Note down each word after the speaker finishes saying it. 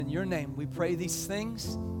your name, we pray these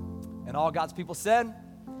things. And all God's people said,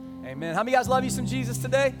 amen. How many of you guys love you some Jesus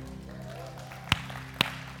today?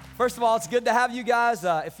 First of all, it's good to have you guys.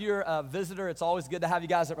 If you're a visitor, it's always good to have you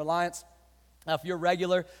guys at Reliance. If you're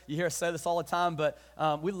regular, you hear us say this all the time, but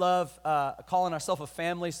we love calling ourselves a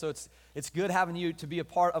family, so it's good having you to be a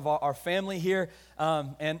part of our family here.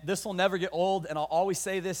 And this will never get old, and I'll always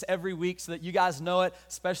say this every week so that you guys know it,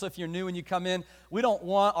 especially if you're new and you come in. We don't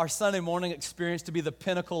want our Sunday morning experience to be the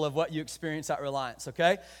pinnacle of what you experience at Reliance,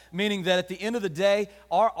 okay? Meaning that at the end of the day,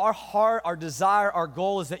 our heart, our desire, our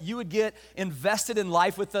goal is that you would get invested in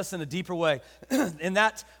life with us in a deeper way. And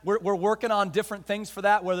that, we're working on different things for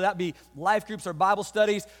that, whether that be life groups or Bible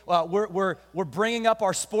studies. We're bringing up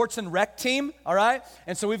our sports and rec team, all right?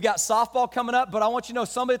 And so we've got softball coming up, but I want you to know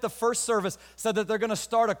somebody at the first service said that they're going to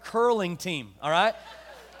start a curling team, all right?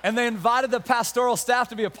 And they invited the pastoral staff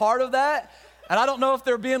to be a part of that. And I don't know if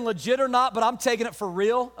they're being legit or not, but I'm taking it for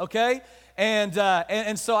real, okay? And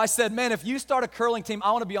so I said, man, if you start a curling team,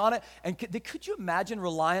 I want to be on it. And could you imagine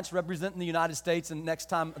Reliance representing the United States and next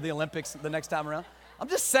time the Olympics, the next time around? I'm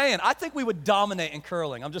just saying, I think we would dominate in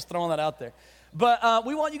curling. I'm just throwing that out there. But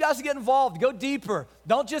we want you guys to get involved, go deeper.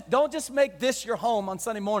 Don't just make this your home on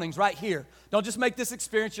Sunday mornings right here. Don't just make this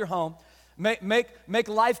experience your home. Make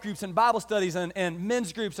life groups and Bible studies and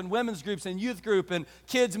men's groups and women's groups and youth group and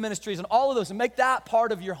kids ministries and all of those, and make that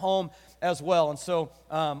part of your home as well. And so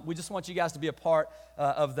we just want you guys to be a part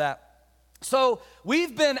of that. So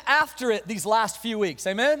we've been after it these last few weeks,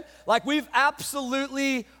 amen? Like we've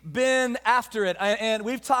absolutely been after it. And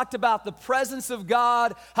we've talked about the presence of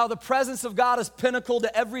God, how the presence of God is pinnacle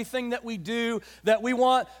to everything that we do, that we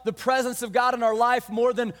want the presence of God in our life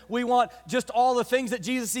more than we want just all the things that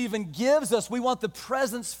Jesus even gives us. We want the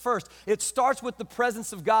presence first. It starts with the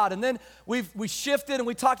presence of God. And then we shifted and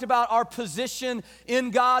we talked about our position in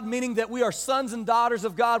God, meaning that we are sons and daughters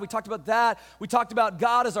of God. We talked about that. We talked about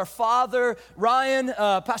God as our Father.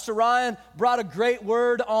 Pastor Ryan brought a great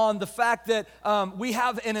word on the fact that we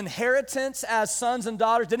have an inheritance as sons and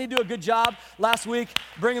daughters. Didn't he do a good job last week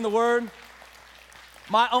bringing the word?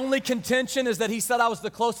 My only contention is that he said I was the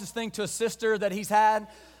closest thing to a sister that he's had.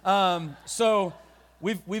 So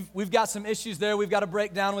we've got some issues there we've got to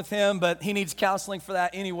break down with him, but he needs counseling for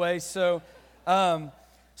that anyway. So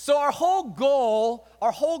our whole goal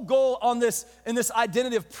on this, in this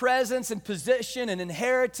identity of presence and position and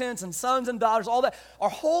inheritance and sons and daughters, all that, our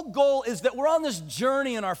whole goal is that we're on this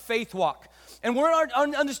journey in our faith walk. And we're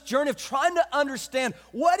on this journey of trying to understand,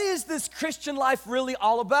 what is this Christian life really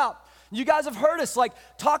all about? You guys have heard us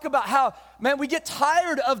talk about how, man, we get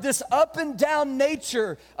tired of this up and down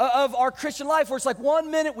nature of our Christian life, where it's like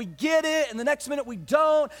 1 minute we get it, and the next minute we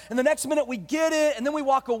don't, and the next minute we get it, and then we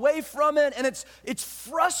walk away from it, and it's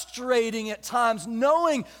frustrating at times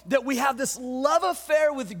knowing that we have this love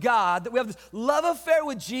affair with God, that we have this love affair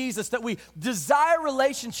with Jesus, that we desire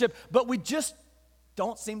relationship, but we just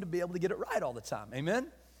don't seem to be able to get it right all the time. Amen?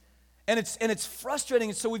 And it's frustrating.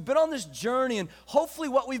 And so we've been on this journey, and hopefully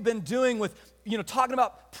what we've been doing with, talking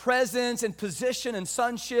about presence and position and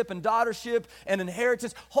sonship and daughtership and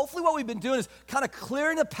inheritance, hopefully what we've been doing is kind of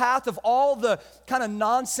clearing the path of all the kind of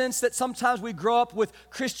nonsense that sometimes we grow up with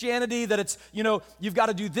Christianity, that it's, you've got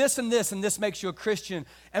to do this and this makes you a Christian.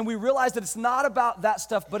 And we realize that it's not about that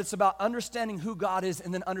stuff, but it's about understanding who God is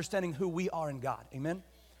and then understanding who we are in God. Amen?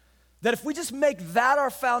 That if we just make that our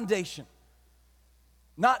foundation,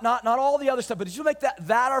 not all the other stuff, but if you make that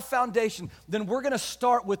our foundation, then we're going to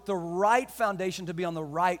start with the right foundation to be on the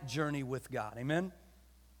right journey with God. Amen?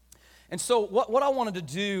 And so what I wanted to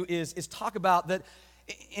do is talk about that,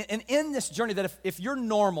 and in this journey, that if you're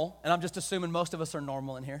normal, and I'm just assuming most of us are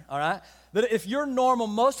normal in here, all right? That if you're normal,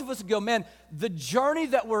 most of us would go, man, the journey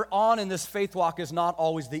that we're on in this faith walk is not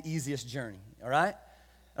always the easiest journey, all right?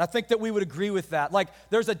 And I think that we would agree with that.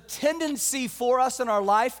 There's a tendency for us in our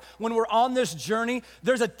life when we're on this journey,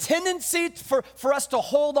 there's a tendency for us to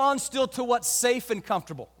hold on still to what's safe and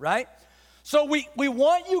comfortable, right? So we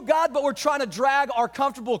want you, God, but we're trying to drag our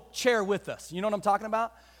comfortable chair with us. You know what I'm talking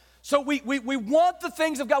about? So we want the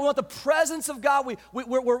things of God. We want the presence of God.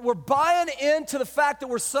 We're buying into the fact that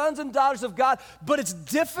we're sons and daughters of God, but it's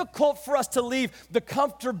difficult for us to leave the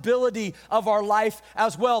comfortability of our life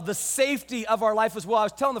as well, the safety of our life as well. I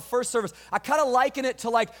was telling the first service, I kind of liken it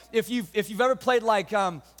to if you've ever played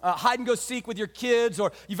hide and go seek with your kids,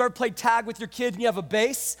 or you've ever played tag with your kids and you have a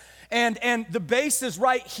base. And the base is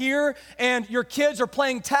right here, and your kids are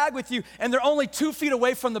playing tag with you, and they're only 2 feet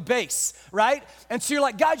away from the base, right? And so you're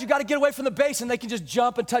like, guys, you got to get away from the base, and they can just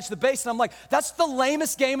jump and touch the base. And I'm like, that's the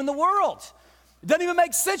lamest game in the world. It doesn't even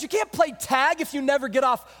make sense. You can't play tag if you never get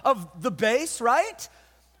off of the base, right?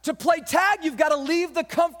 To play tag, you've got to leave the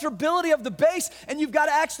comfortability of the base and you've got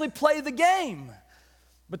to actually play the game.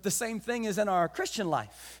 But the same thing is in our Christian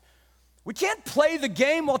life. We can't play the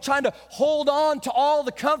game while trying to hold on to all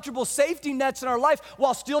the comfortable safety nets in our life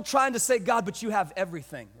while still trying to say, God, but you have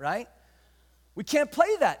everything, right? We can't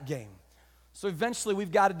play that game. So eventually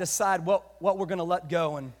we've got to decide what we're going to let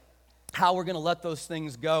go and how we're going to let those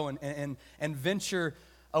things go and venture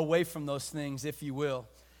away from those things, if you will.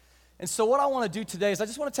 And so what I want to do today is I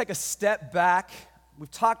just want to take a step back. We've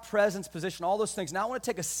talked presence, position, all those things. Now I want to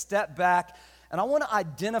take a step back and I want to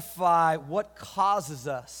identify what causes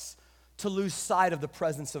us to lose sight of the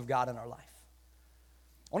presence of God in our life.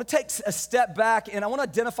 I want to take a step back and I want to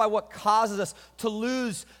identify what causes us to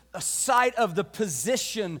lose a sight of the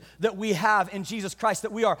position that we have in Jesus Christ,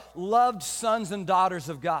 that we are loved sons and daughters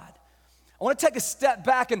of God. I want to take a step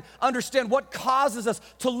back and understand what causes us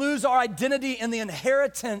to lose our identity in the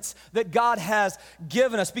inheritance that God has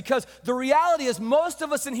given us. Because the reality is most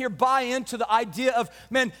of us in here buy into the idea of,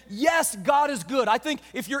 man, yes, God is good. I think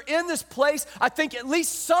if you're in this place, I think at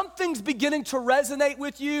least something's beginning to resonate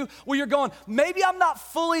with you where you're going, maybe I'm not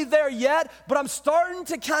fully there yet, but I'm starting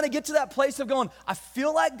to kind of get to that place of going, I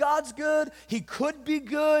feel like God's good. He could be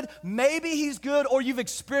good. Maybe he's good, or you've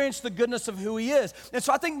experienced the goodness of who he is. And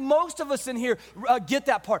so I think most of us in here get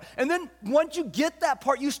that part. And then once you get that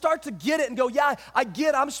part, you start to get it and go, yeah, I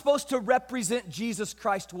get I'm supposed to represent Jesus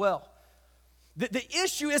Christ well. The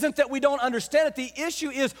issue isn't that we don't understand it. The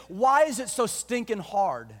issue is, why is it so stinking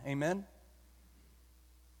hard? Amen?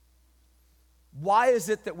 Why is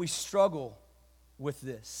it that we struggle with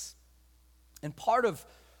this? And part of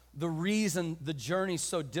the reason the journey is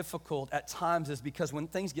so difficult at times is because when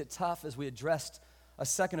things get tough, as we addressed a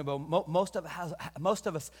second ago, most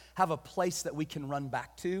of us have a place that we can run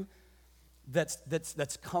back to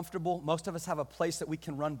that's comfortable. Most of us have a place that we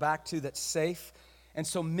can run back to that's safe. And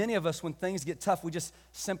so many of us, when things get tough, we just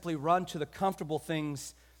simply run to the comfortable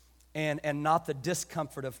things and not the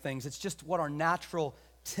discomfort of things. It's just what our natural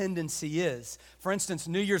tendency is. For instance,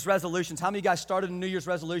 New Year's resolutions. How many of you guys started a New Year's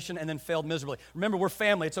resolution and then failed miserably? Remember, we're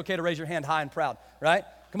family. It's okay to raise your hand high and proud, right?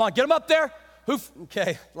 Come on, get them up there.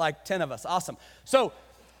 Okay, like 10 of us, awesome. So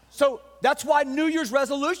that's why New Year's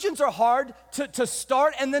resolutions are hard to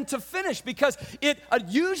start and then to finish, because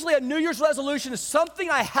usually a New Year's resolution is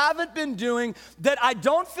something I haven't been doing that I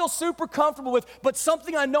don't feel super comfortable with, but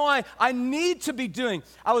something I know I need to be doing.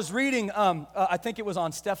 I was reading, I think it was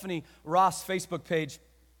on Stephanie Ross' Facebook page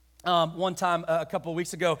one time a couple of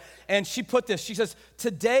weeks ago, and she put this, she says,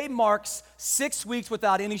 today marks 6 weeks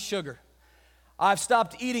without any sugar. I've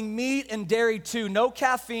stopped eating meat and dairy too. No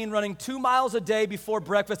caffeine, running 2 miles a day before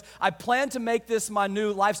breakfast. I plan to make this my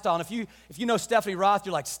new lifestyle. And if you know Stephanie Roth,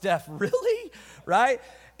 you're like, Steph, really? Right?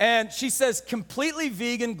 And she says, completely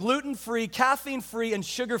vegan, gluten-free, caffeine-free, and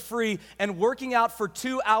sugar-free, and working out for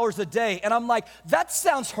 2 hours a day. And I'm like, that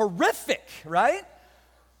sounds horrific, right?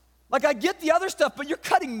 Like, I get the other stuff, but you're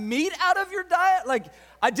cutting meat out of your diet? Like,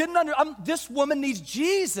 this woman needs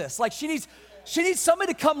Jesus. Like, she needs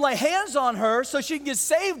somebody to come lay hands on her so she can get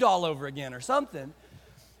saved all over again or something.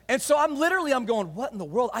 And so I'm going, what in the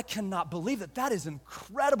world? I cannot believe that is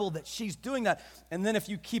incredible that she's doing that. And then if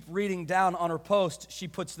you keep reading down on her post, she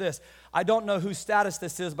puts this, I don't know whose status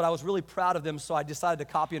this is, but I was really proud of them, so I decided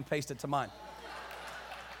to copy and paste it to mine.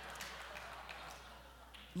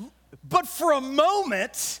 But for a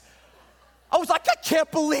moment, I was like, I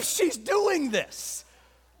can't believe she's doing this.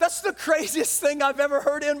 That's the craziest thing I've ever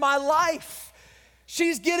heard in my life.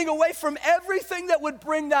 She's getting away from everything that would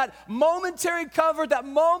bring that momentary comfort, that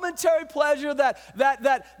momentary pleasure,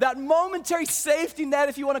 that momentary safety net,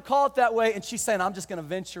 if you want to call it that way. And she's saying, I'm just going to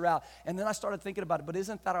venture out. And then I started thinking about it, but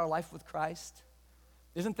isn't that our life with Christ?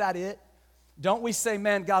 Isn't that it? Don't we say,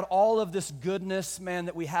 man, God, all of this goodness, man,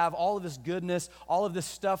 that we have, all of this goodness, all of this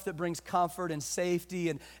stuff that brings comfort and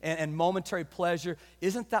safety and momentary pleasure,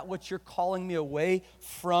 isn't that what you're calling me away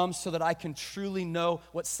from so that I can truly know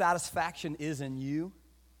what satisfaction is in you?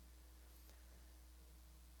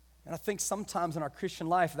 And I think sometimes in our Christian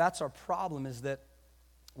life, that's our problem, is that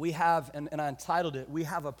we have, and I entitled it, we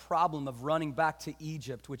have a problem of running back to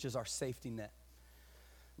Egypt, which is our safety net.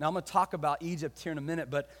 Now, I'm going to talk about Egypt here in a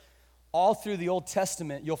minute, but all through the Old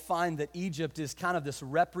Testament, you'll find that Egypt is kind of this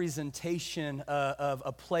representation of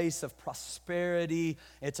a place of prosperity.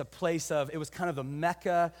 It was kind of the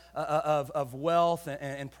mecca of wealth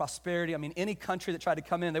and prosperity. I mean, any country that tried to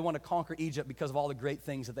come in, they wanted to conquer Egypt because of all the great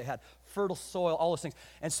things that they had. Fertile soil, all those things.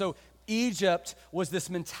 And so Egypt was this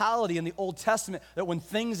mentality in the Old Testament that when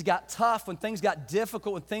things got tough, when things got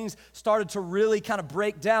difficult, when things started to really kind of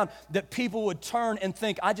break down, that people would turn and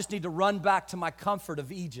think, I just need to run back to my comfort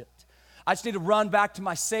of Egypt. I just need to run back to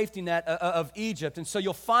my safety net of Egypt. And so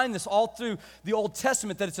you'll find this all through the Old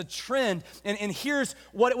Testament, that it's a trend. And here's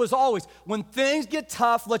what it was always. When things get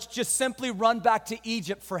tough, let's just simply run back to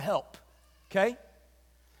Egypt for help, okay?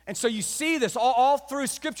 And so you see this all through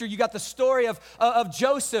Scripture. You got the story of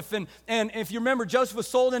Joseph, and if you remember, Joseph was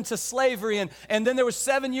sold into slavery, and then there was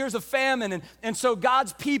 7 years of famine, and so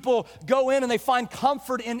God's people go in and they find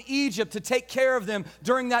comfort in Egypt to take care of them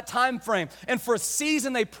during that time frame. And for a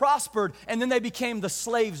season they prospered, and then they became the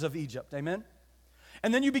slaves of Egypt, amen?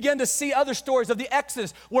 And then you begin to see other stories of the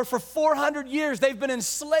Exodus, where for 400 years they've been in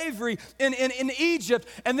slavery in Egypt,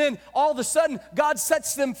 and then all of a sudden God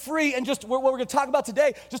sets them free, and just what we're going to talk about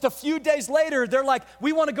today, just a few days later, they're like,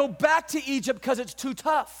 we want to go back to Egypt because it's too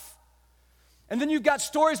tough. And then you've got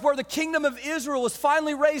stories where the kingdom of Israel was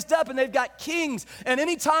finally raised up, and they've got kings, and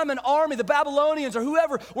anytime an army, the Babylonians or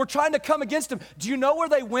whoever, were trying to come against them, do you know where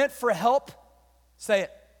they went for help? Say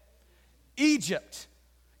it. Egypt.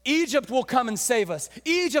 Egypt will come and save us.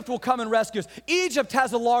 Egypt will come and rescue us. Egypt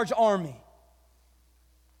has a large army.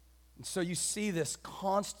 And so you see this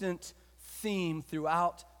constant theme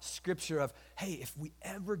throughout Scripture of, hey, if we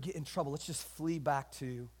ever get in trouble, let's just flee back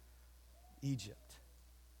to Egypt.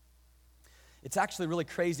 It's actually really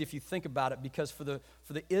crazy if you think about it, because for the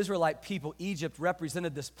Israelite people, Egypt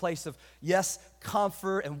represented this place of, yes,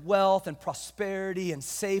 comfort and wealth and prosperity and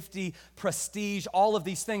safety, prestige, all of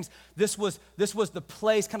these things. This was the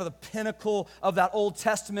place, kind of the pinnacle of that Old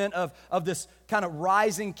Testament of this kind of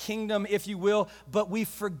rising kingdom, if you will. But we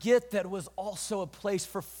forget that it was also a place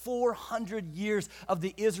for 400 years of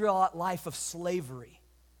the Israelite life of slavery.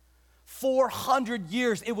 400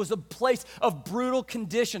 years, it was a place of brutal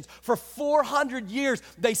conditions. For 400 years,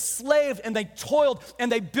 they slaved and they toiled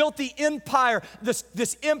and they built the empire,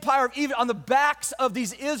 this empire of Egypt on the backs of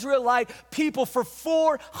these Israelite people for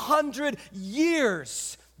 400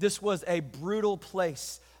 years. This was a brutal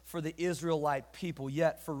place for the Israelite people.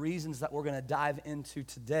 Yet, for reasons that we're going to dive into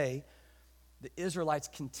today, the Israelites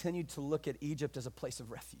continued to look at Egypt as a place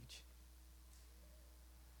of refuge.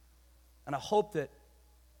 And I hope that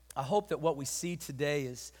what we see today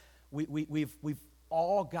is we've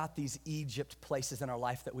all got these Egypt places in our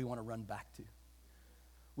life that we want to run back to.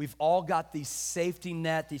 We've all got these safety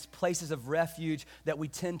net, these places of refuge that we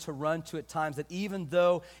tend to run to at times, that even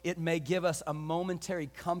though it may give us a momentary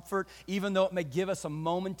comfort, even though it may give us a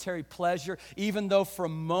momentary pleasure, even though for a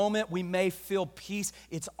moment we may feel peace,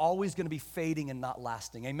 it's always going to be fading and not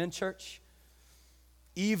lasting. Amen, church?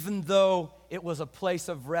 Even though it was a place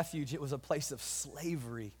of refuge, it was a place of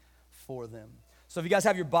slavery for them. So if you guys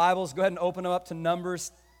have your Bibles, go ahead and open them up to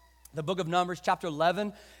Numbers, the book of Numbers, chapter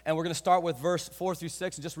 11, and we're going to start with verse 4 through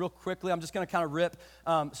 6. And just real quickly, I'm just going to kind of rip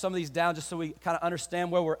some of these down just so we kind of understand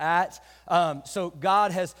where we're at. So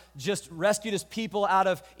God has just rescued his people out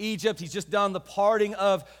of Egypt. He's just done the parting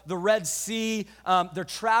of the Red Sea. They're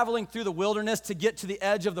traveling through the wilderness to get to the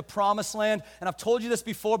edge of the Promised Land. And I've told you this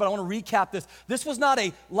before, but I want to recap this. This was not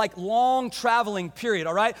a long traveling period,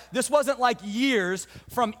 all right? This wasn't like years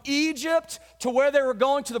from Egypt to where they were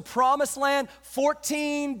going to the Promised Land,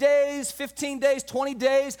 14 days, 15 days, 20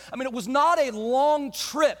 days. I mean, it was not a long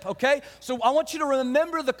trip, okay? So I want you to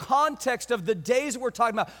remember the context of the days that we're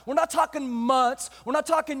talking about. We're not talking months. We're not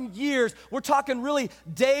talking years. We're talking really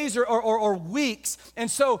days or weeks. And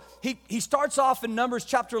so he starts off in Numbers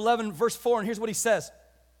chapter 11, verse 4, and here's what he says.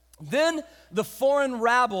 Then the foreign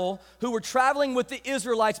rabble who were traveling with the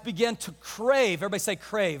Israelites began to crave. Everybody say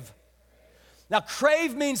crave. Now,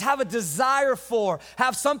 crave means have a desire for,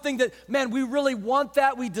 have something that, man, we really want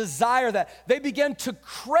that, we desire that. They began to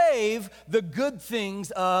crave the good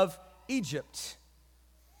things of Egypt.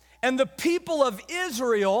 And the people of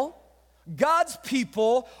Israel, God's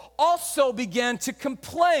people, also began to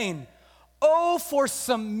complain. Oh, for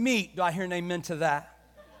some meat. Do I hear an amen to that?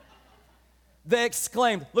 They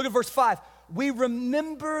exclaimed, look at verse 5. We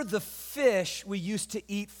remember the fish we used to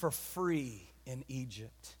eat for free in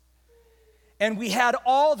Egypt. And we had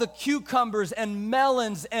all the cucumbers and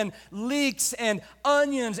melons and leeks and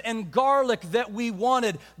onions and garlic that we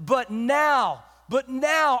wanted. But now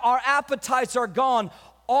our appetites are gone.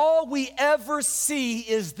 All we ever see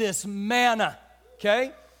is this manna,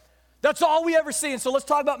 okay? That's all we ever see. And so let's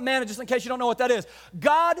talk about manna just in case you don't know what that is.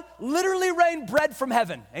 God literally rained bread from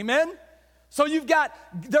heaven, amen? So you've got,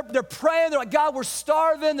 they're praying, they're like, God, we're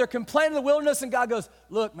starving, they're complaining in the wilderness, and God goes,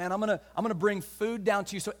 look, man, I'm gonna bring food down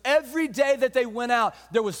to you. So every day that they went out,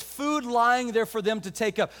 there was food lying there for them to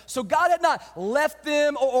take up. So God had not left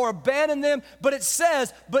them or abandoned them, but it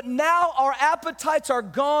says, but now our appetites are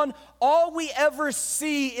gone, all we ever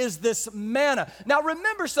see is this manna. Now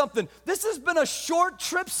remember something, this has been a short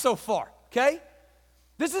trip so far, okay?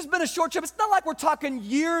 This has been a short trip. It's not like we're talking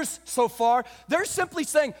years so far. They're simply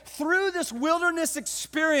saying, through this wilderness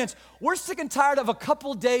experience, we're sick and tired of a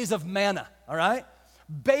couple days of manna, all right?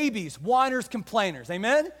 Babies, whiners, complainers,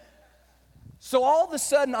 amen? So all of a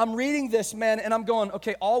sudden, I'm reading this, man, and I'm going,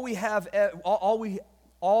 okay, all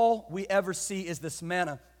we ever see is this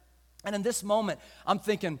manna. And in this moment, I'm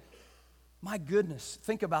thinking, my goodness,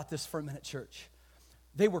 think about this for a minute, church.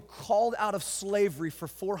 They were called out of slavery for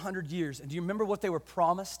 400 years. And do you remember what they were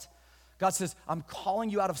promised? God says, I'm calling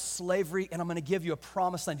you out of slavery and I'm going to give you a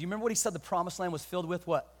promised land. Do you remember what he said the promised land was filled with?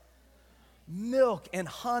 What? Milk and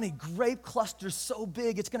honey, grape clusters so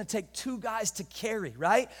big it's going to take 2 guys to carry,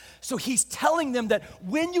 right? So he's telling them that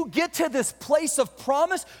when you get to this place of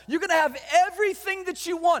promise, you're going to have everything that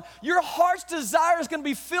you want. Your heart's desire is going to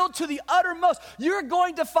be filled to the uttermost. You're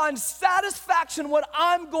going to find satisfaction in what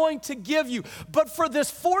I'm going to give you. But for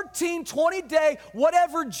this 14, 20-day,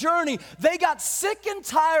 whatever journey, they got sick and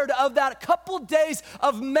tired of that couple days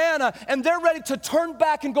of manna, and they're ready to turn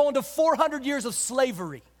back and go into 400 years of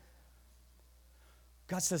slavery.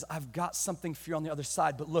 God says, I've got something for you on the other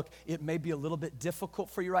side, but look, it may be a little bit difficult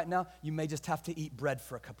for you right now. You may just have to eat bread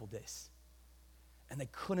for a couple days. And they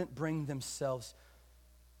couldn't bring themselves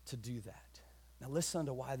to do that. Now listen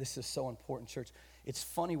to why this is so important, church. It's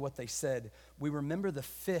funny what they said. We remember the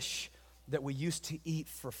fish that we used to eat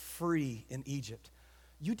for free in Egypt.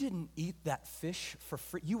 You didn't eat that fish for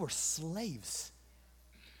free. You were slaves.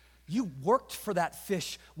 You worked for that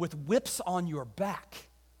fish with whips on your back.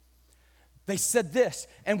 They said this,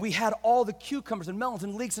 and we had all the cucumbers and melons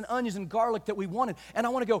and leeks and onions and garlic that we wanted. And I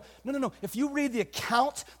want to go, no. If you read the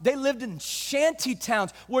account, they lived in shanty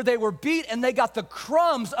towns where they were beat and they got the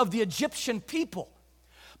crumbs of the Egyptian people.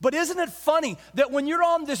 But isn't it funny that when you're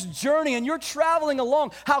on this journey and you're traveling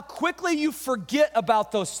along, how quickly you forget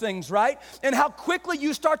about those things, right? And how quickly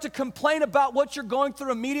you start to complain about what you're going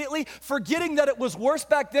through immediately, forgetting that it was worse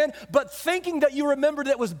back then, but thinking that you remembered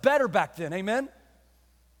it was better back then, amen?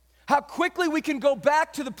 How quickly we can go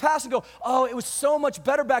back to the past and go, oh, it was so much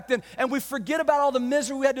better back then, and we forget about all the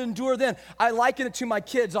misery we had to endure then. I liken it to my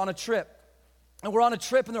kids on a trip. And we're on a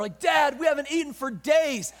trip, and they're like, Dad, we haven't eaten for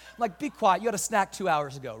days. I'm like, be quiet. You had a snack 2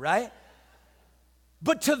 hours ago, right?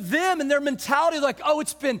 But to them and their mentality, like, oh,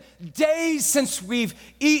 it's been days since we've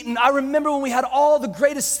eaten. I remember when we had all the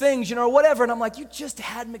greatest things, or whatever. And I'm like, you just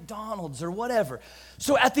had McDonald's or whatever.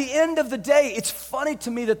 So at the end of the day, it's funny to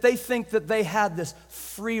me that they think that they had this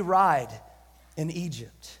free ride in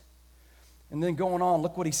Egypt. And then going on,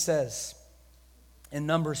 look what he says in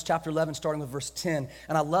Numbers chapter 11, starting with verse 10.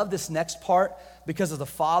 And I love this next part because as a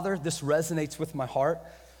father, this resonates with my heart.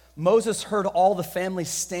 Moses heard all the families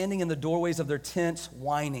standing in the doorways of their tents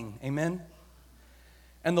whining. Amen?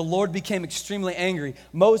 And the Lord became extremely angry.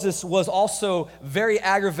 Moses was also very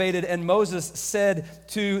aggravated, and Moses said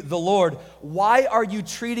to the Lord, why are you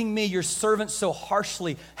treating me, your servant, so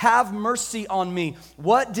harshly? Have mercy on me.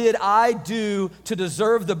 What did I do to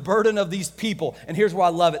deserve the burden of these people? And here's where I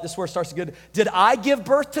love it. This is where it starts to get good. Did I give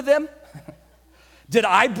birth to them? Did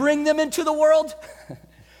I bring them into the world?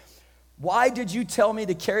 Why did you tell me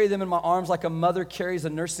to carry them in my arms like a mother carries a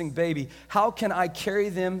nursing baby? How can I carry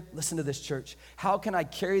them, listen to this, church, how can I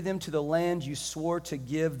carry them to the land you swore to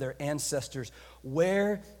give their ancestors?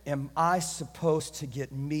 Where am I supposed to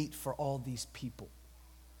get meat for all these people?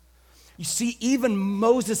 You see, even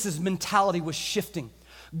Moses' mentality was shifting.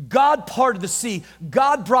 God parted the sea.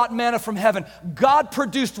 God brought manna from heaven. God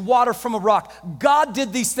produced water from a rock. God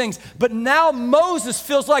did these things. But now Moses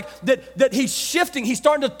feels like that he's shifting. He's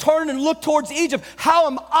starting to turn and look towards Egypt. How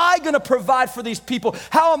am I going to provide for these people?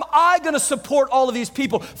 How am I going to support all of these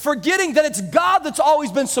people? Forgetting that it's God that's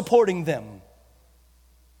always been supporting them.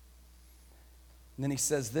 And then he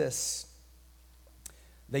says this.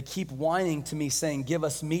 They keep whining to me saying, give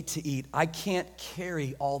us meat to eat. I can't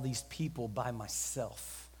carry all these people by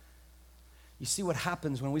myself. You see what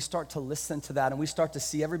happens when we start to listen to that and we start to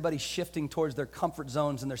see everybody shifting towards their comfort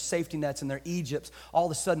zones and their safety nets and their Egypts. All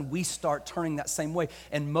of a sudden, we start turning that same way.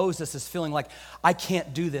 And Moses is feeling like, I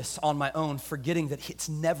can't do this on my own, forgetting that it's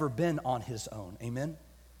never been on his own. Amen?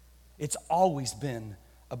 It's always been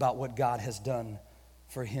about what God has done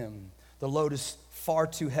for him. The load is far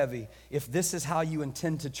too heavy. If this is how you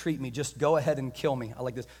intend to treat me, just go ahead and kill me. I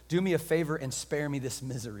like this. Do me a favor and spare me this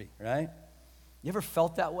misery, right? You ever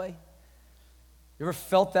felt that way? You ever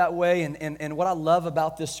felt that way? And what I love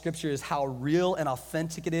about this scripture is how real and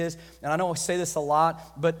authentic it is. And I know I say this a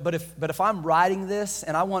lot, but if I'm writing this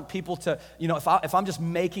and I want people to, if I'm just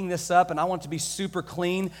making this up and I want it to be super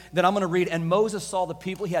clean, then I'm going to read, and Moses saw the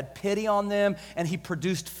people, he had pity on them, and he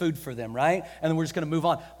produced food for them, right? And then we're just going to move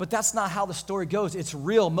on. But that's not how the story goes. It's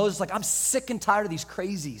real. Moses is like, I'm sick and tired of these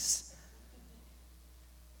crazies.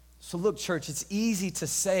 So look, church, it's easy to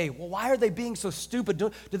say, well, why are they being so stupid?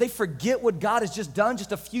 Do they forget what God has just done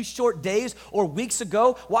just a few short days or weeks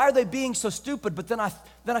ago? Why are they being so stupid? But then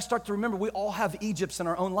I start to remember we all have Egypts in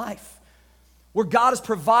our own life where God has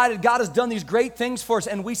provided, God has done these great things for us,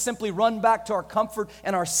 and we simply run back to our comfort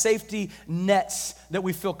and our safety nets that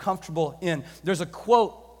we feel comfortable in. There's a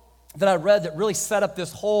quote that I read that really set up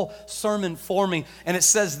this whole sermon for me, and it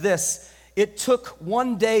says this: it took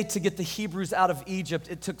one day to get the Hebrews out of Egypt.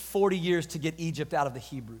 It took 40 years to get Egypt out of the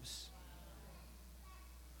Hebrews.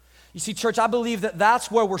 You see, church, I believe that that's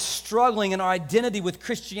where we're struggling in our identity with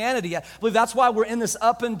Christianity. I believe that's why we're in this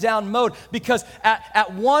up and down mode, because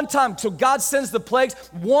at one time, till God sends the plagues,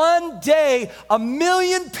 one day, 1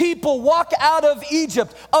 million people walk out of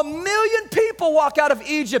Egypt. 1 million people walk out of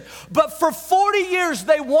Egypt. But for 40 years,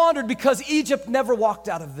 they wandered because Egypt never walked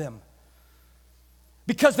out of them.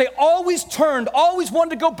 Because they always turned, always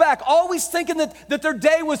wanted to go back, always thinking that their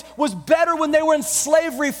day was better when they were in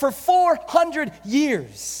slavery for 400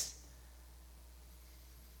 years.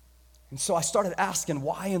 And so I started asking,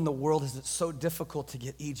 why in the world is it so difficult to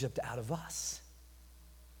get Egypt out of us?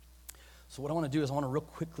 So what I want to do is I want to real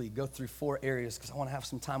quickly go through 4 areas, because I want to have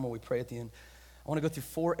some time when we pray at the end. I want to go through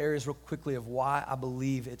 4 areas real quickly of why I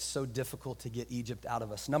believe it's so difficult to get Egypt out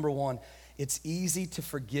of us. Number 1, it's easy to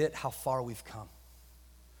forget how far we've come.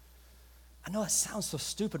 I know that sounds so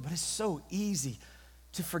stupid, but it's so easy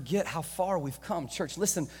to forget how far we've come. Church,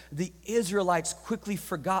 listen, the Israelites quickly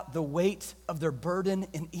forgot the weight of their burden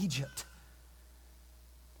in Egypt.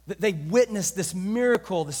 They witnessed this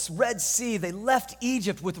miracle, this Red Sea. They left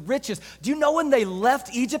Egypt with riches. Do you know when they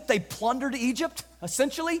left Egypt, they plundered Egypt,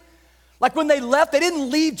 essentially? Like when they left, they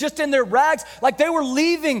didn't leave just in their rags. Like they were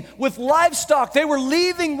leaving with livestock. They were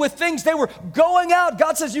leaving with things. They were going out.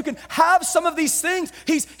 God says you can have some of these things.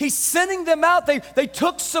 He's sending them out. They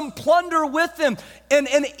took some plunder with them. And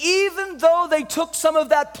even though they took some of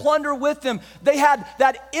that plunder with them, they had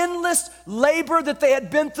that endless labor that they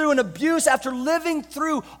had been through and abuse after living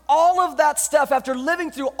through all of that stuff, after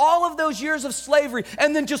living through all of those years of slavery,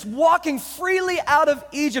 and then just walking freely out of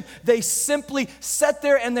Egypt. They simply sat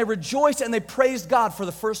there and they rejoiced and they praised God for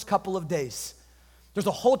the first couple of days. There's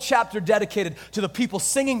a whole chapter dedicated to the people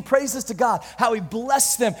singing praises to God, how he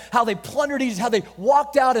blessed them, how they plundered Egypt, how they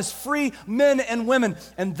walked out as free men and women.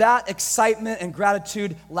 And that excitement and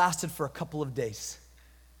gratitude lasted for a couple of days.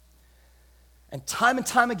 And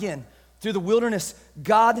time again, through the wilderness,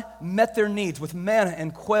 God met their needs with manna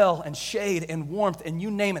and quail and shade and warmth and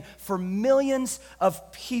you name it, for millions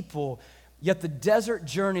of people. Yet the desert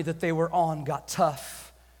journey that they were on got tough.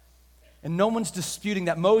 And no one's disputing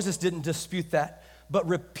that. Moses didn't dispute that. But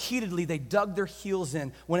repeatedly, they dug their heels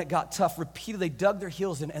in when it got tough. Repeatedly, they dug their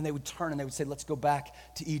heels in and they would turn and they would say, let's go back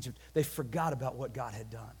to Egypt. They forgot about what God had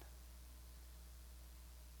done.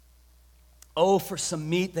 Oh, for some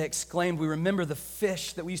meat, they exclaimed. We remember the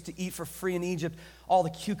fish that we used to eat for free in Egypt, all the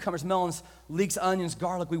cucumbers, melons, leeks, onions,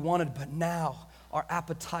 garlic we wanted. But now our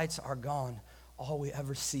appetites are gone. All we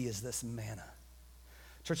ever see is this manna.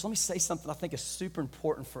 Church, let me say something I think is super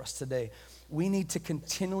important for us today. We need to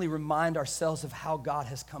continually remind ourselves of how God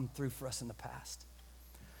has come through for us in the past.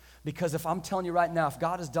 Because if I'm telling you right now, if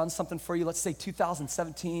God has done something for you, let's say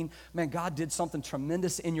 2017, man, God did something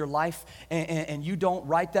tremendous in your life, and you don't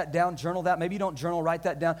write that down, journal that. Maybe you don't journal, write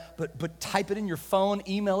that down, but type it in your phone,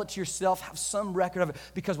 email it to yourself, have some record of it.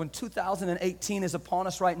 Because when 2018 is upon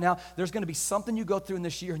us right now, there's going to be something you go through in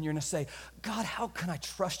this year, and you're going to say, God, how can I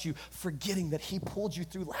trust you, forgetting that he pulled you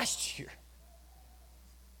through last year?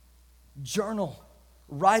 Journal.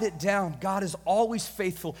 Write it down. God is always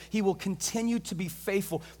faithful. He will continue to be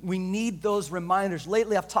faithful. We need those reminders.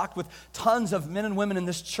 Lately, I've talked with tons of men and women in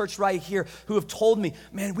this church right here who have told me,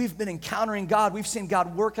 man, we've been encountering God. We've seen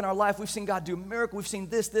God work in our life. We've seen God do a miracle. We've seen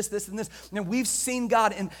this, and this. And we've seen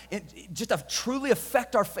God just truly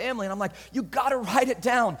affect our family. And I'm like, you got to write it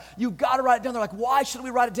down. You got to write it down. They're like, why should we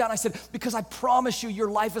write it down? I said, because I promise you,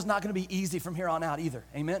 your life is not going to be easy from here on out either.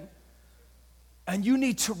 Amen? And you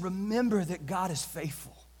need to remember that God is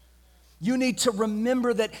faithful. You need to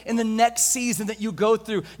remember that in the next season that you go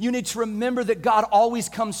through, you need to remember that God always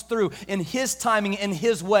comes through in his timing, in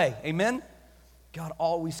his way. Amen? God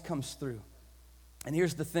always comes through. And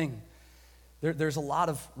here's the thing. There's a lot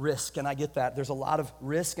of risk, and I get that. There's a lot of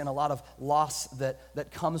risk and a lot of loss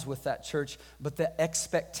that comes with that, church. But the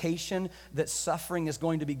expectation that suffering is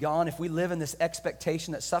going to be gone, if we live in this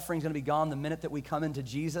expectation that suffering is going to be gone the minute that we come into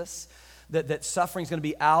Jesus, that suffering is going to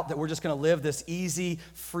be out, that we're just going to live this easy,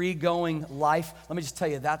 free-going life, let me just tell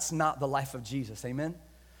you, that's not the life of Jesus, amen?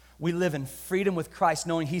 We live in freedom with Christ,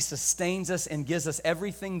 knowing he sustains us and gives us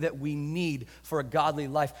everything that we need for a godly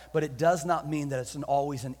life. But it does not mean that it's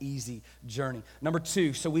always an easy journey. Number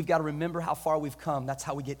two, so we've got to remember how far we've come. That's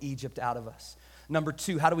how we get Egypt out of us. Number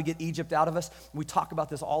two, how do we get Egypt out of us? We talk about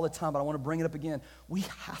this all the time, but I want to bring it up again. We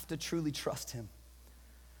have to truly trust him.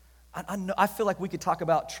 I feel like we could talk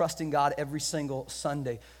about trusting God every single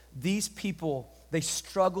Sunday. These people, they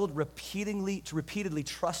struggled repeatedly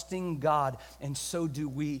trusting God, and so do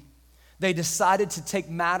we. They decided to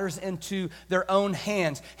take matters into their own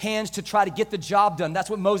hands to try to get the job done.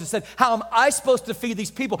 That's what Moses said. How am I supposed to feed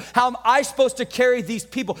these people? How am I supposed to carry these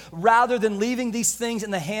people? Rather than leaving these things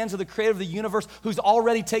in the hands of the creator of the universe who's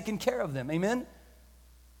already taken care of them. Amen?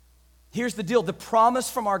 Here's the deal. The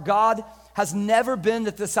promise from our God has never been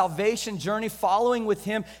that the salvation journey following with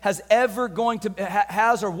him has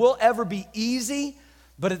or will ever be easy,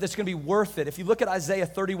 but it's going to be worth it. If you look at Isaiah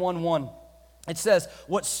 31:1, it says,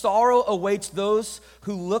 what sorrow awaits those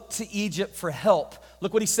who look to Egypt for help.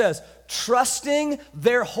 Look what he says, trusting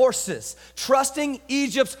their horses, trusting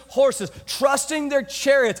Egypt's horses, trusting their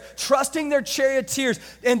chariots, trusting their charioteers,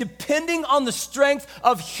 and depending on the strength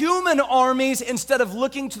of human armies instead of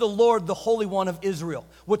looking to the Lord, the Holy One of Israel.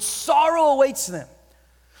 What sorrow awaits them.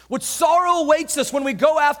 What sorrow awaits us when we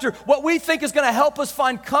go after what we think is going to help us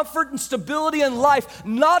find comfort and stability in life,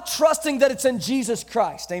 not trusting that it's in Jesus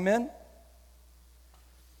Christ. Amen?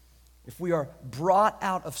 If we are brought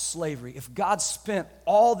out of slavery, if God spent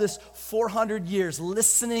all this 400 years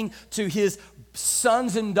listening to his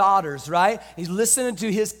sons and daughters, right? He's listening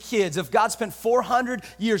to his kids. If God spent 400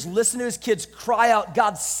 years listening to his kids cry out,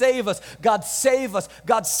 God save us, God save us,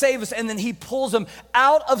 God save us, and then he pulls them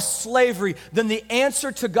out of slavery, then the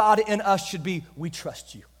answer to God in us should be, we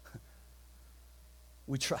trust you.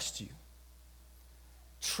 We trust you.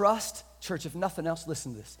 Trust, church, if nothing else,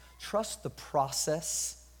 listen to this. Trust the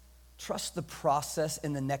process. Trust the process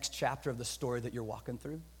in the next chapter of the story that you're walking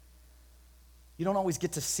through. You don't always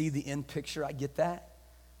get to see the end picture. I get that.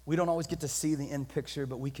 We don't always get to see the end picture,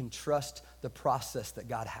 but we can trust the process that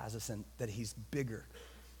God has us in, that he's bigger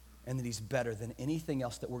and that he's better than anything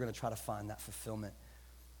else that we're going to try to find that fulfillment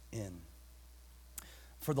in.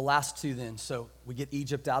 For the last two then, so we get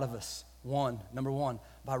Egypt out of us. Number one,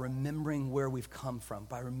 by remembering where we've come from,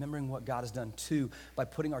 by remembering what God has done. Two, by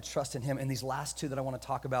putting our trust in him. And these last two that I want to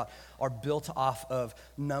talk about are built off of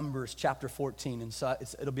Numbers chapter 14. And so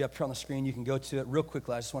it'll be up here on the screen. You can go to it real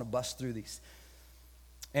quickly. I just want to bust through these.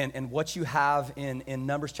 And what you have in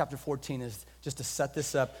Numbers chapter 14 is just to set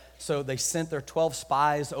this up. So they sent their 12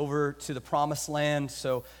 spies over to the promised land.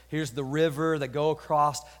 So here's the river that go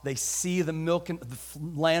across. They see the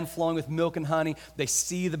land flowing with milk and honey. They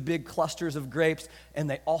see the big clusters of grapes. And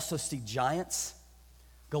they also see giants.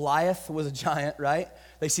 Goliath was a giant, right?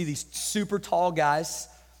 They see these super tall guys.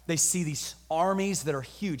 They see these armies that are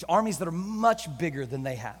huge, armies that are much bigger than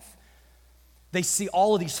they have. They see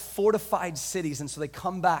all of these fortified cities, and so they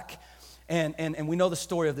come back, and we know the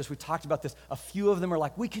story of this. We talked about this. A few of them are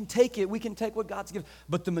like, we can take it. We can take what God's given.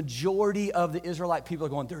 But the majority of the Israelite people are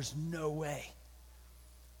going, there's no way.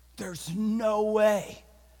 There's no way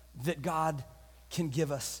that God can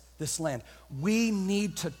give us this land. We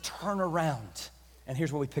need to turn around. And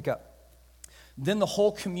here's where we pick up. Then the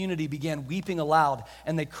whole community began weeping aloud,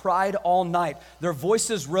 and they cried all night. Their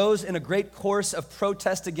voices rose in a great chorus of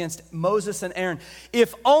protest against Moses and Aaron.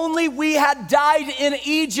 If only we had died in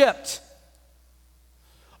Egypt.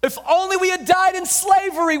 If only we had died in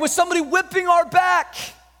slavery with somebody whipping our back.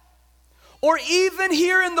 Or even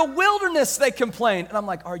here in the wilderness, they complained. And I'm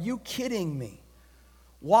like, are you kidding me?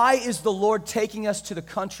 Why is the Lord taking us to this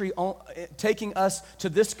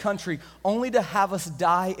country only to have us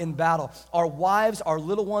die in battle? Our wives, our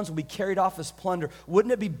little ones will be carried off as plunder.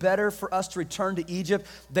 Wouldn't it be better for us to return to Egypt?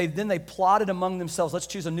 Then they plotted among themselves, let's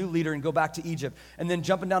choose a new leader and go back to Egypt. And then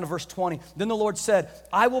jumping down to verse 20, then the Lord said,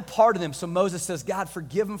 I will pardon them. So Moses says, God,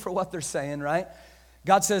 forgive them for what they're saying, right?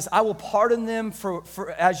 God says, I will pardon them for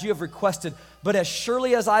as you have requested, but as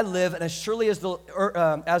surely as I live and as surely as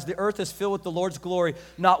the earth is filled with the Lord's glory,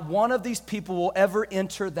 not one of these people will ever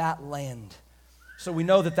enter that land. So we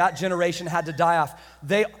know that that generation had to die off.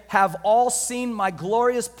 They have all seen my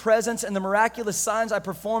glorious presence and the miraculous signs I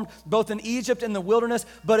performed both in Egypt and in the wilderness.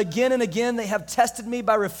 But again and again, they have tested me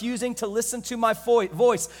by refusing to listen to my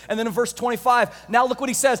voice. And then in verse 25, now look what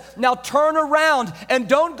he says. Now turn around and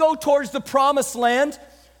don't go towards the promised land,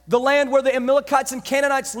 the land where the Amalekites and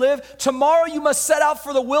Canaanites live. Tomorrow you must set out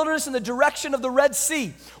for the wilderness in the direction of the Red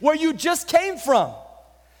Sea, where you just came from.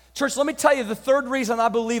 Church, let me tell you the third reason I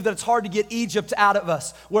believe that it's hard to get Egypt out of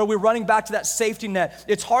us, where we're running back to that safety net.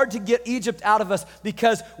 It's hard to get Egypt out of us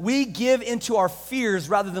because we give into our fears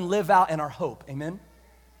rather than live out in our hope. Amen?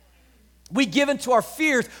 We give into our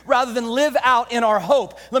fears rather than live out in our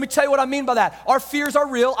hope. Let me tell you what I mean by that. Our fears are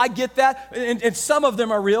real. I get that. And some of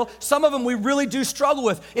them are real. Some of them we really do struggle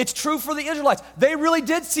with. It's true for the Israelites. They really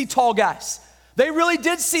did see tall guys. They really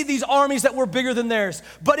did see these armies that were bigger than theirs.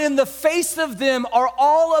 But in the face of them are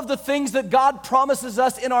all of the things that God promises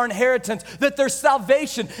us in our inheritance, that there's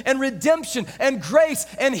salvation and redemption and grace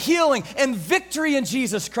and healing and victory in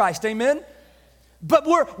Jesus Christ. Amen? But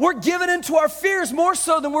we're given into our fears more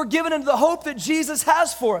so than we're given into the hope that Jesus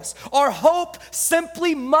has for us. Our hope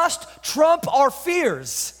simply must trump our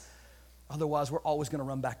fears. Otherwise, we're always going to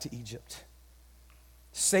run back to Egypt.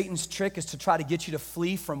 Satan's trick is to try to get you to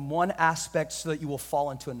flee from one aspect so that you will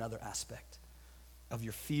fall into another aspect of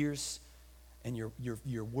your fears and your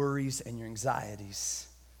worries and your anxieties.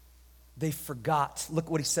 They forgot.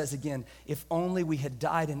 Look what he says again. If only we had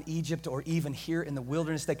died in Egypt or even here in the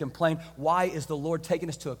wilderness, they complain. Why is the Lord taking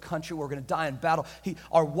us to a country where we're going to die in battle?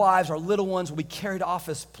 Our wives, our little ones will be carried off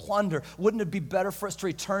as plunder. Wouldn't it be better for us to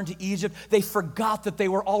return to Egypt? They forgot that they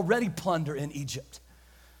were already plunder in Egypt.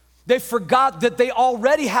 They forgot that they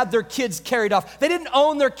already had their kids carried off. They didn't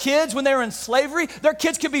own their kids when they were in slavery. Their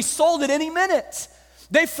kids could be sold at any minute.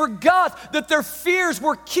 They forgot that their fears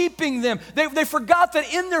were keeping them. They forgot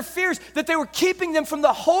that in their fears that they were keeping them from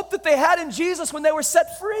the hope that they had in Jesus when they were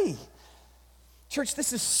set free. Church,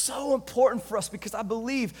 this is so important for us because I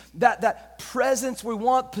believe that presence we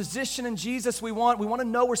want, position in Jesus we want to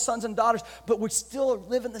know we're sons and daughters, but we're still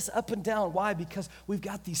living this up and down. Why? Because we've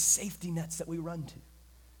got these safety nets that we run to.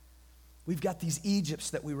 We've got these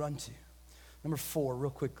Egypts that we run to. Number 4,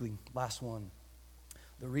 real quickly, last one.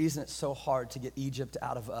 The reason it's so hard to get Egypt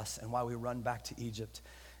out of us and why we run back to Egypt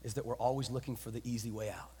is that we're always looking for the easy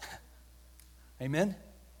way out. Amen?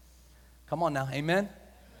 Come on now, amen?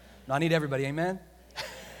 No, I need everybody, amen?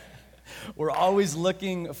 We're always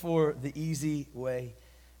looking for the easy way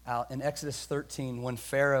out. In Exodus 13, when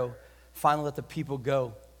Pharaoh finally let the people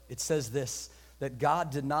go, it says this, that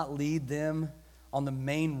God did not lead them on the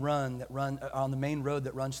main road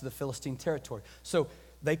that runs to the Philistine territory. So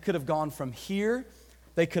they could have gone from here,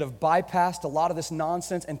 they could have bypassed a lot of this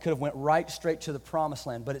nonsense and could have went right straight to the promised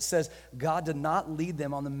land. But it says God did not lead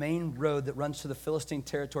them on the main road that runs to the Philistine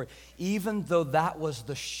territory, even though that was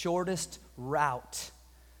the shortest route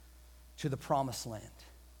to the promised land.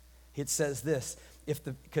 It says this,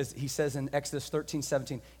 because he says in Exodus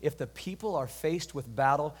 13:17, if the people are faced with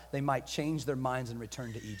battle, they might change their minds and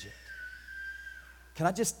return to Egypt. Can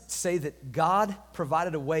I just say that God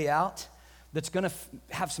provided a way out that's going to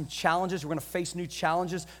have some challenges. We're going to face new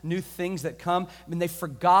challenges, new things that come. I mean, they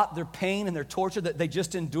forgot their pain and their torture that they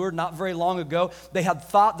just endured not very long ago. They had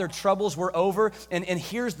thought their troubles were over, and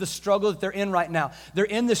here's the struggle that they're in right now. They're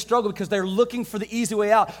in this struggle because they're looking for the easy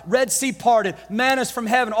way out. Red Sea parted, manna's from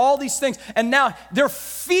heaven, all these things, and now they're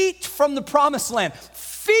feet from the promised land.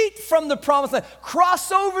 Feet from the promised land.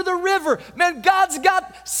 Cross over the river. Man, God's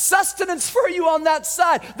got sustenance for you on that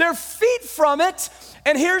side. They're feet from it.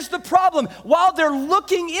 And here's the problem. While they're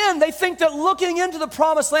looking in, they think that looking into the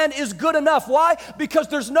promised land is good enough. Why? Because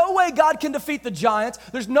there's no way God can defeat the giants.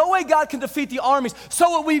 There's no way God can defeat the armies.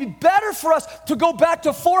 So it would be better for us to go back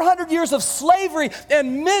to 400 years of slavery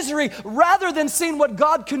and misery rather than seeing what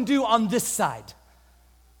God can do on this side.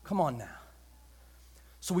 Come on now.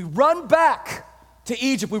 So we run back to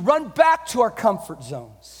Egypt. We run back to our comfort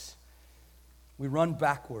zones. We run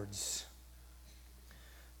backwards.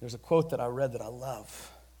 There's a quote that I read that I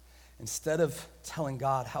love. Instead of telling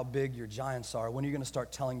God how big your giants are, when are you going to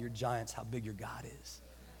start telling your giants how big your God is?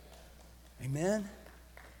 Amen?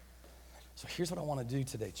 So here's what I want to do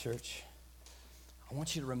today, church. I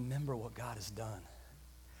want you to remember what God has done.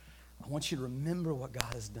 I want you to remember what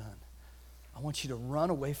God has done. I want you to run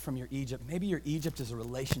away from your Egypt. Maybe your Egypt is a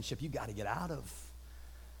relationship you got to get out of.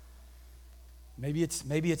 Maybe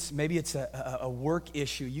it's a work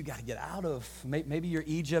issue you got to get out of. Maybe your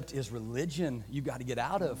Egypt is religion you got to get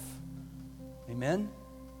out of. Amen?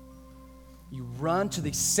 You run to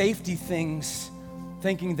these safety things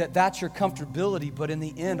thinking that that's your comfortability, but in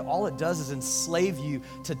the end, all it does is enslave you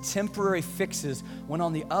to temporary fixes when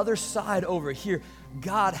on the other side over here,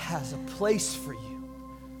 God has a place for you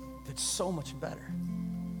that's so much better.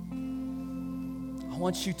 I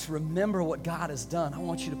want you to remember what God has done. I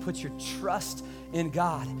want you to put your trust in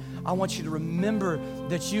God. I want you to remember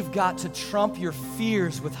that you've got to trump your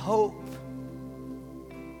fears with hope.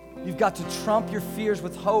 You've got to trump your fears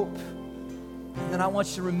with hope. And then I want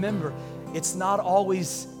you to remember, it's not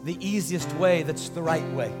always the easiest way that's the right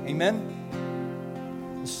way.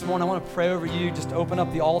 Amen? This morning, I want to pray over you. Just open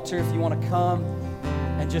up the altar if you want to come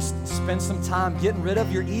and just spend some time getting rid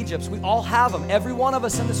of your Egypts. We all have them. Every one of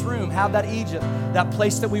us in this room have that Egypt, that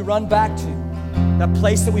place that we run back to, that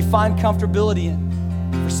place that we find comfortability in.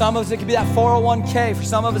 For some of us, it could be that 401k. For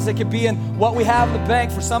some of us, it could be in what we have in the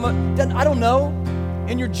bank. For some of us, I don't know,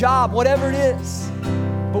 in your job, whatever it is.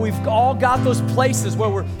 But we've all got those places where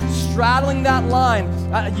we're straddling that line.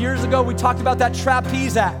 Years ago, we talked about that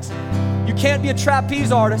trapeze act. You can't be a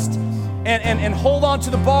trapeze artist and hold on to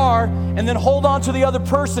the bar and then hold on to the other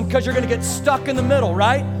person because you're going to get stuck in the middle,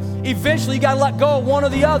 right? Eventually, you got to let go of one or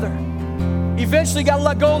the other. Eventually, you got to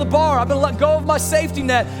let go of the bar. I'm going to let go of my safety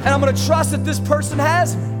net, and I'm going to trust that this person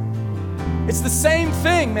has me. It's the same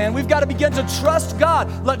thing, man. We've got to begin to trust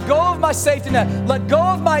God. Let go of my safety net. Let go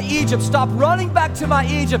of my Egypt. Stop running back to my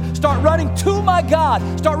Egypt. Start running to my God.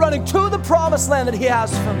 Start running to the promised land that He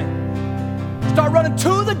has for me. Start running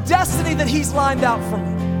to the destiny that He's lined out for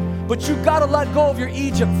me. But you've got to let go of your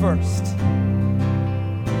Egypt first.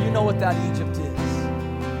 You know what that Egypt is.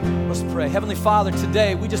 Let's pray. Heavenly Father,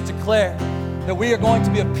 today we just declare that we are going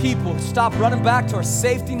to be a people who stop running back to our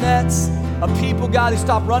safety nets, a people, God, who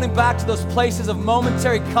stop running back to those places of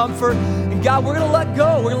momentary comfort. And God, we're going to let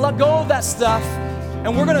go. We're going to let go of that stuff,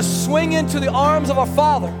 and we're going to swing into the arms of our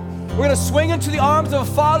Father. We're going to swing into the arms of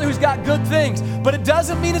a Father who's got good things. But it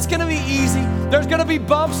doesn't mean it's going to be easy. There's going to be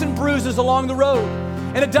bumps and bruises along the road.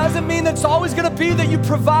 And it doesn't mean that it's always going to be that you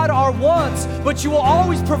provide our wants, but you will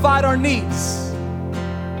always provide our needs.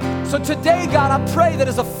 So today, God, I pray that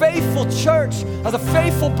as a faithful church, as a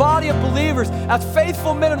faithful body of believers, as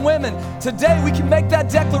faithful men and women, today we can make that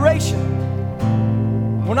declaration.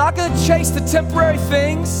 We're not going to chase the temporary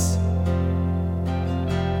things,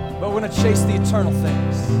 but we're going to chase the eternal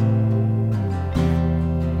things.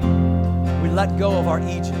 We let go of our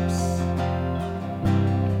Egypts,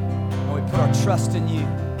 and we put our trust in you.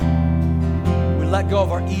 We let go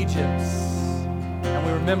of our Egypts, and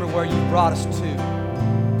we remember where you brought us to.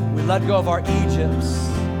 We let go of our Egypts,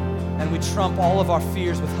 and we trump all of our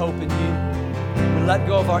fears with hope in you. We let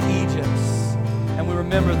go of our Egypts, and we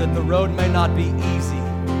remember that the road may not be easy,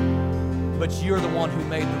 but you're the one who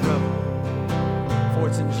made the road. For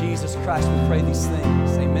it's in Jesus Christ we pray these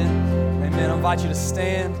things. Amen. Amen. I invite you to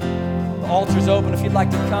stand. The altar's open if you'd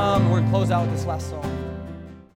like to come. We're going to close out with this last song.